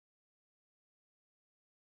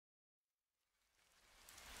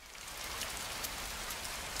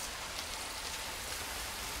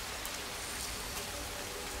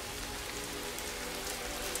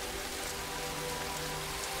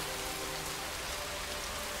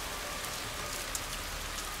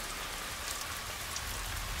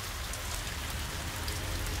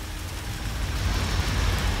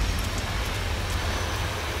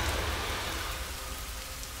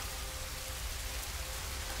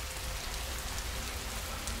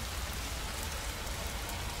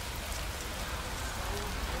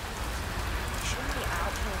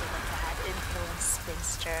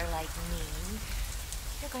hacker like me,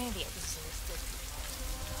 you're going to be exhausted.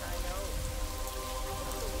 I know.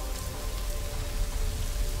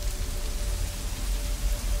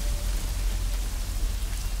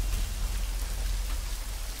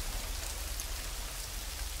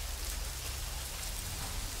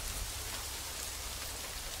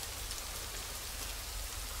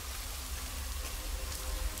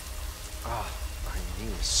 My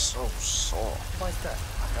knee is so sore. Why's that? I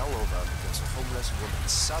fell over because a homeless woman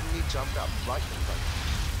suddenly jumped up right in front of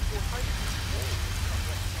me. Well, how did this fall?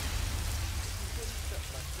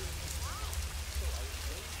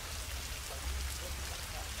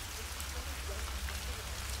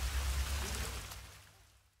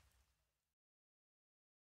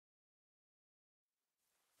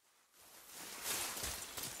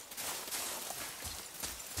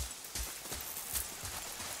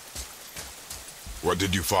 What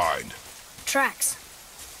did you find? Tracks.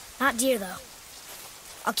 Not deer, though.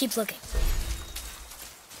 I'll keep looking.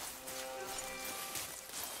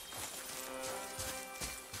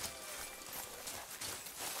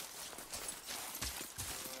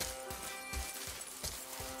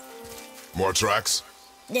 More tracks?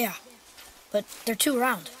 Yeah, but they're too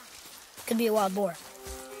round. Could be a wild boar.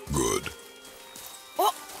 Good.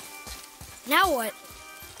 Oh! Now what?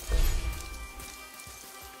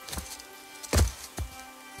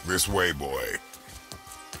 This way, boy.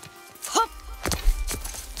 Hup!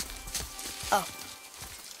 Oh.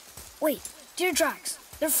 Wait, deer tracks.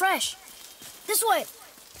 They're fresh. This way!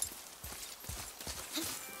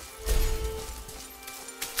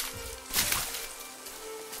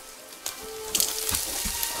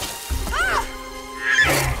 Ah!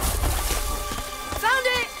 Found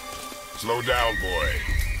it! Slow down, boy.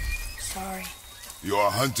 Sorry. You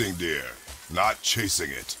are hunting deer, not chasing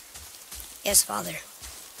it. Yes, Father.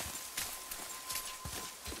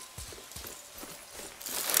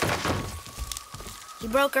 He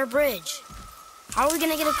broke our bridge. How are we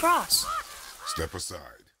gonna get across? Step aside.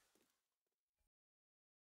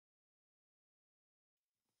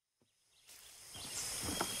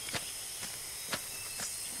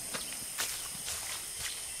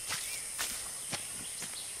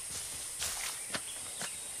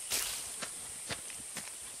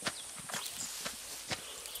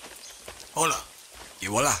 Hola. Y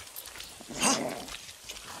voilà.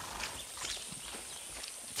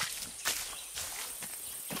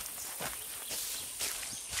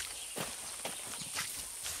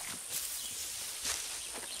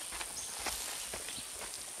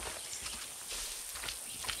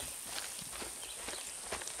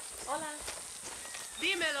 Hola.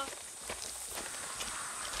 Dímelo.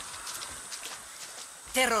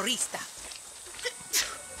 Terrorista.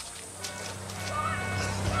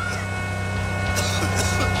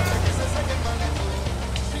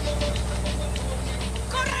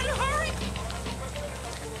 ¡Corran, hurry!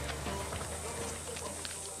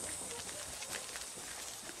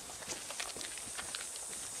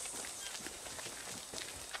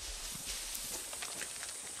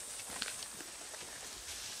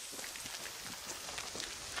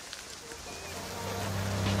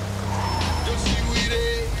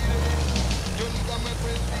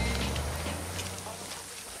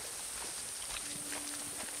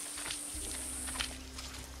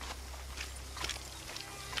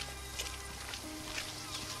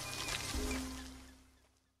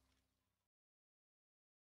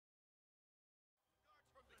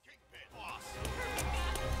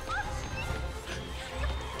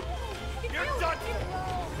 You're done!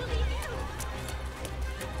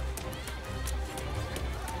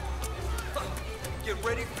 Get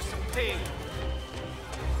ready for some pain.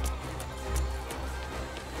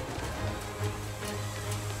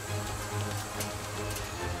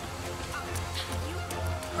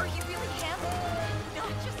 Are you really him?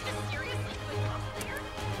 Not just a serious liquid rock player?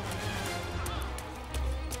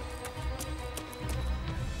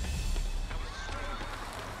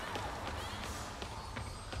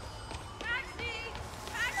 Taxi!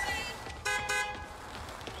 Taxi!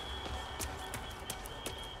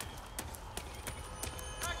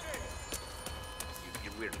 You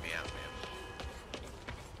weirded me out, man.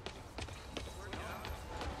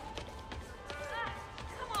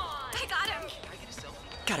 Come on! I got him! Can I get a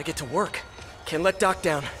selfie? Gotta get to work. Can't let Doc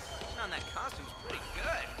down. On that costume's pretty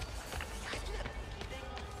good.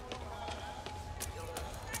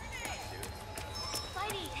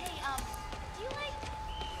 Spidey, hey, do you like...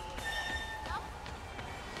 No?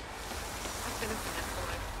 I've been in that for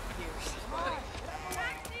years.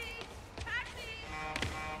 Taxi! Taxi!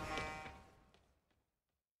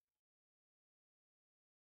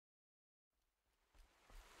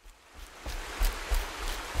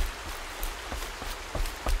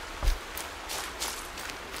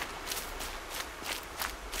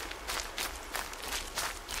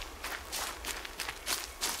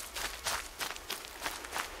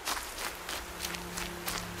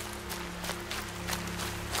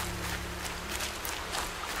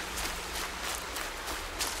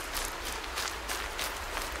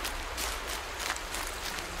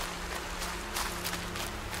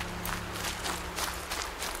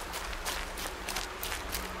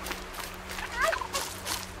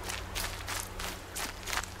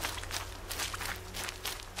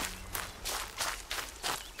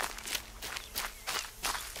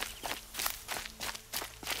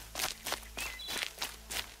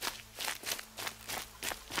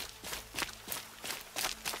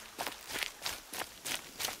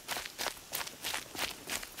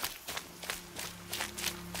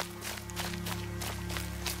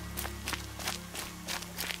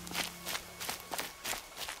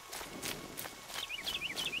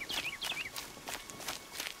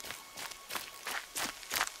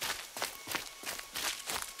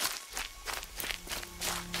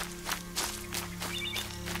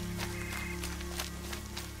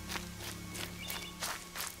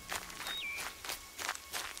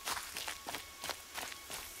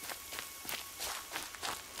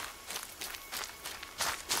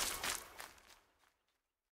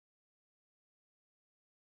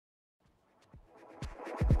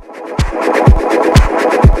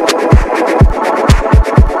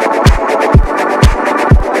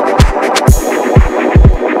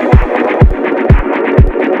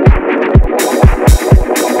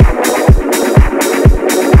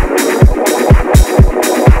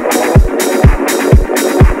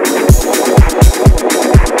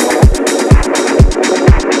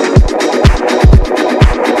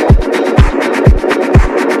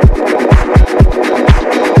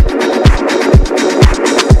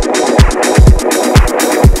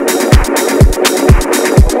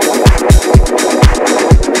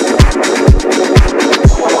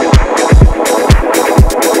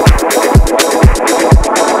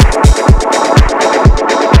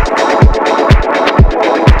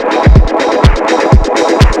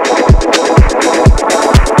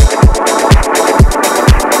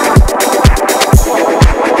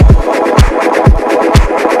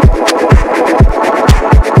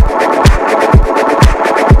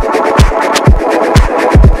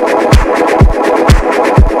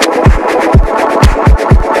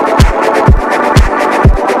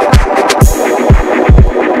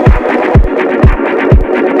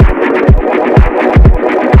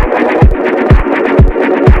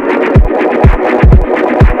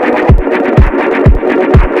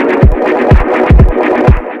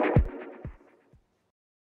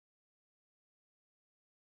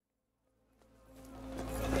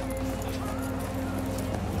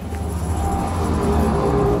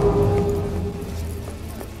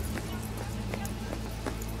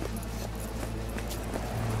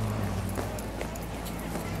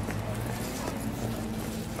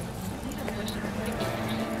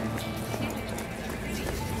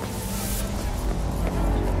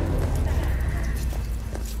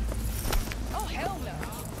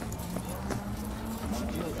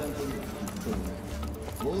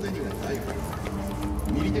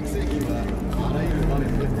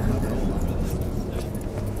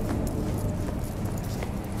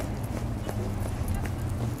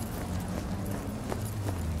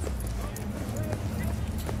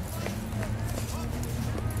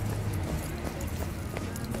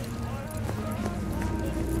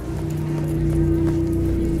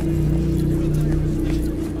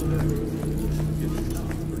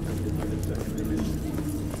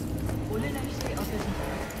 오늘 날씨의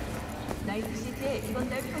어떠신가요? 나이트시티의 이번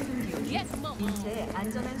달 평균 기온이 인체의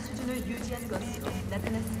안전한 수준을 유지한 것으로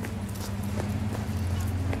나타났습니다.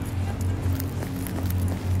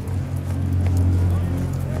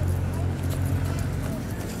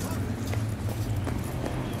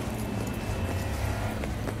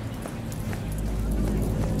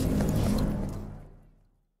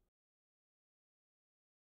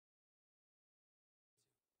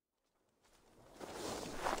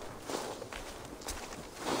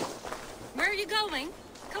 Where are you going?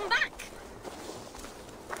 Come back!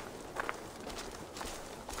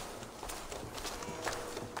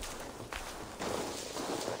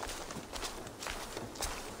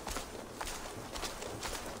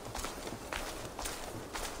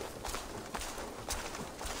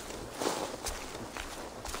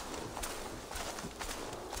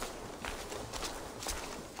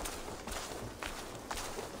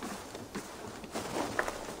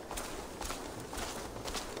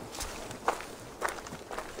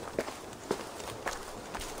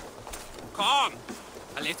 Come!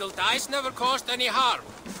 A little dice never caused any harm.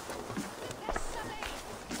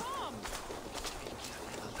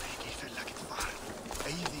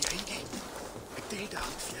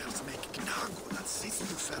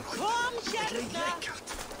 Kom, Kärta!